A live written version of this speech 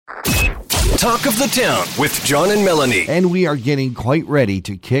Talk of the Town with John and Melanie. And we are getting quite ready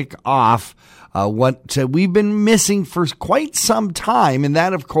to kick off what we've been missing for quite some time. And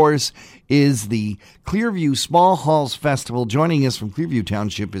that, of course, is the Clearview Small Halls Festival. Joining us from Clearview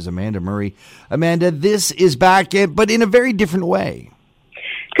Township is Amanda Murray. Amanda, this is back, but in a very different way.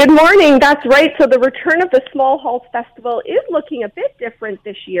 Good morning. That's right. So the return of the Small Halls Festival is looking a bit different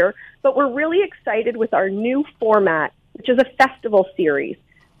this year, but we're really excited with our new format, which is a festival series.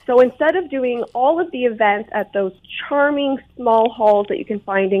 So instead of doing all of the events at those charming small halls that you can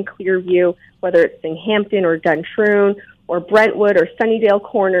find in Clearview, whether it's in Hampton or Duntroon or Brentwood or Sunnydale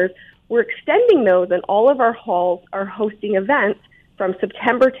Corners, we're extending those, and all of our halls are hosting events from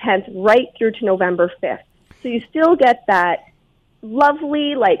September 10th right through to November 5th. So you still get that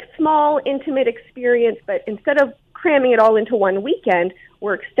lovely, small, intimate experience, but instead of cramming it all into one weekend,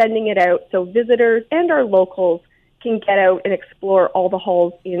 we're extending it out so visitors and our locals can get out and explore all the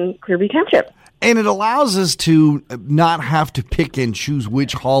halls in Clearview Township. And it allows us to not have to pick and choose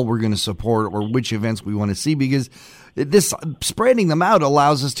which hall we're going to support or which events we want to see, because this spreading them out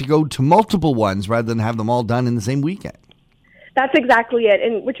allows us to go to multiple ones rather than have them all done in the same weekend. That's exactly it,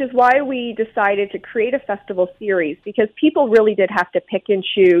 and which is why we decided to create a festival series, because people really did have to pick and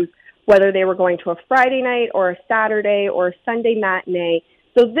choose whether they were going to a Friday night or a Saturday or a Sunday matinee.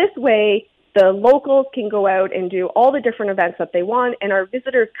 So this way, the locals can go out and do all the different events that they want, and our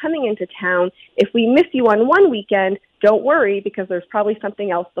visitors coming into town, if we miss you on one weekend, don't worry, because there's probably something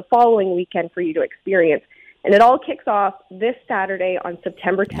else the following weekend for you to experience. And it all kicks off this Saturday on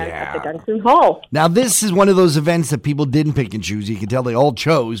September 10th at the Duntroon Hall. Now, this is one of those events that people didn't pick and choose. You can tell they all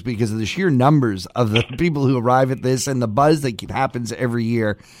chose because of the sheer numbers of the people who arrive at this and the buzz that happens every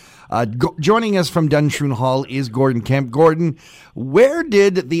year. Joining us from Duntroon Hall is Gord Kemp. Gordon, where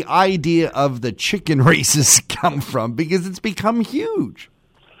did the idea of the chicken races come from? Because it's become huge.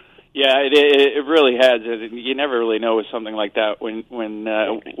 Yeah, it really has. You never really know with something like that when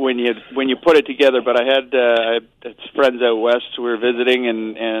you put it together. But I had friends out west who were visiting,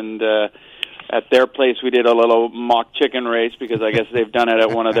 and at their place we did a little mock chicken race because I guess they've done it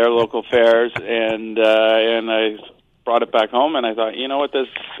at one of their local fairs, and I brought it back home, and I thought, you know what, this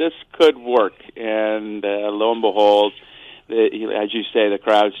could work. And lo and behold, as you say, the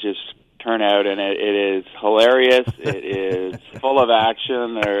crowds just turn out, and it is hilarious. It is full of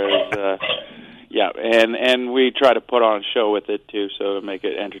action. There's and we try to put on a show with it too, so to make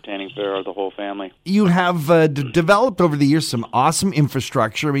it entertaining for the whole family. You have developed over the years some awesome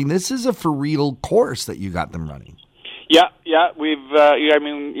infrastructure. I mean, this is a for real course that you got them running. Yeah, we've.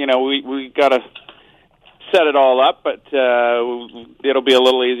 We got to set it all up, but it'll be a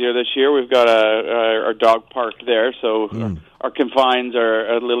little easier this year. We've got our dog park there, so our confines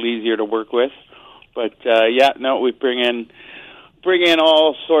are a little easier to work with. But we bring in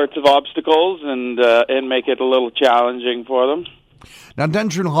all sorts of obstacles and make it a little challenging for them. Now,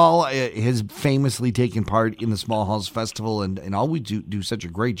 Duntroon Hall has famously taken part in the Small Halls Festival and always do such a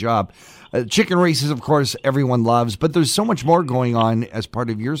great job. Chicken races, of course, everyone loves, but there's so much more going on as part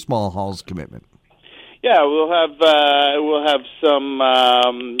of your Small Halls commitment. Yeah, we'll have some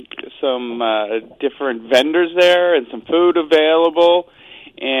different vendors there and some food available,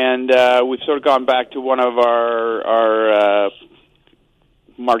 and we've sort of gone back to one of our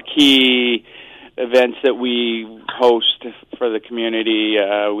marquee events that we host for the community.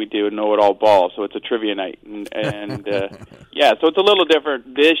 We do a know-it-all ball, so it's a trivia night, and so it's a little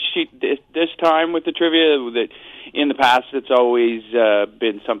different this time with the trivia. That in the past, it's always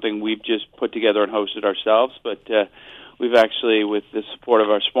been something we've just put together and hosted ourselves, but we've actually, with the support of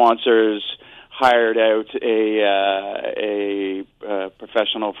our sponsors, hired out a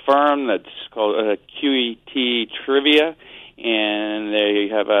professional firm that's called QET Trivia, and they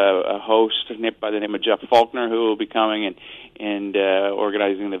have a host by the name of Jeff Faulkner who will be coming and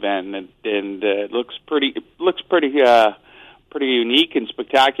organizing the event, and it looks pretty unique and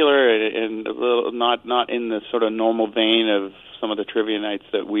spectacular, and a little not in the sort of normal vein of some of the trivia nights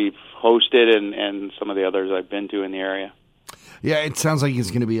that we've hosted and some of the others I've been to in the area. Yeah, it sounds like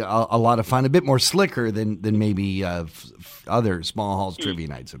it's going to be a lot of fun, a bit more slicker than maybe other Small Halls trivia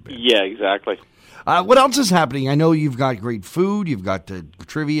nights have been. Yeah, exactly. What else is happening? I know you've got great food, you've got the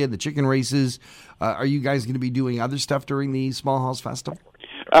trivia, the chicken races. Are you guys going to be doing other stuff during the Small Halls Festival?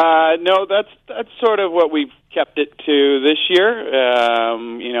 No, that's sort of what we've kept it to this year.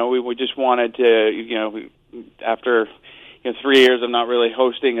 We just wanted to, after 3 years of not really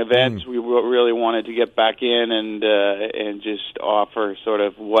hosting events, we really wanted to get back in and just offer sort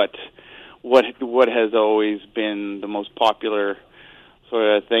of what has always been the most popular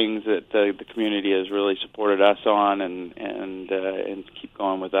sort of things that the community has really supported us on, and keep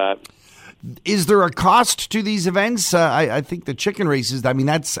going with that. Is there a cost to these events? I think the chicken races, I mean,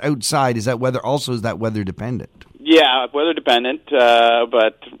 that's outside. Is that weather dependent? Yeah, weather dependent,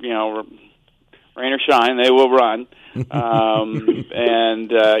 but, rain or shine, they will run.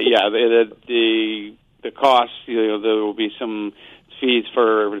 The cost, there will be some fees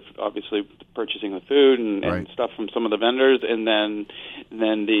for obviously purchasing the food and stuff from some of the vendors, and then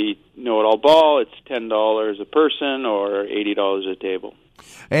the know-it-all ball, it's $10 a person or $80 a table.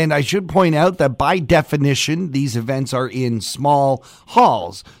 And I should point out that by definition, these events are in small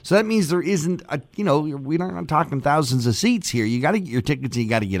halls. So that means there isn't we're not talking thousands of seats here. You got to get your tickets and you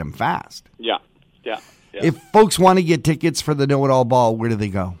got to get them fast. Yeah. If folks want to get tickets for the Know-It-All Ball, where do they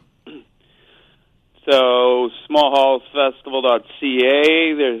go? So,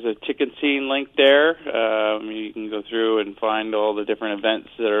 smallhallsfestival.ca, there's a ticket scene link there. You can go through and find all the different events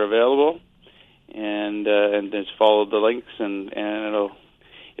that are available, and just follow the links, and it'll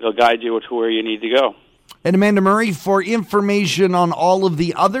guide you to where you need to go. And Amanda Murray, for information on all of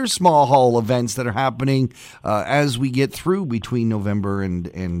the other small hall events that are happening as we get through between November and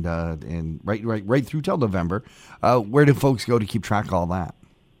right through till November, where do folks go to keep track of all that?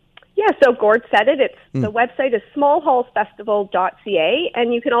 Yeah, so Gord said it. The website is smallhallsfestival.ca,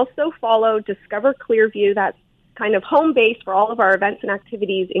 and you can also follow Discover Clearview. That's kind of home base for all of our events and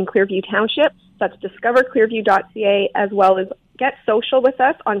activities in Clearview Township. That's discoverclearview.ca, as well as get social with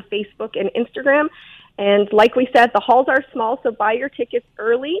us on Facebook and Instagram. And like we said, the halls are small, so buy your tickets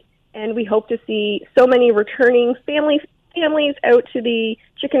early, and we hope to see so many returning families out to the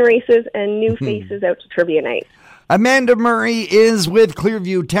chicken races and new faces out to trivia night. Amanda Murray is with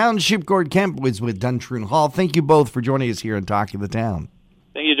Clearview Township. Gord Kemp was with Duntroon Hall. Thank you both for joining us here on Talk of the Town.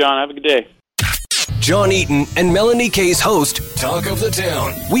 Thank you, John. Have a good day. John Eaton and Melanie Kay's host, Talk of the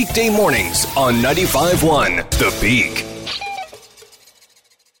Town, weekday mornings on 95.1 The Peak.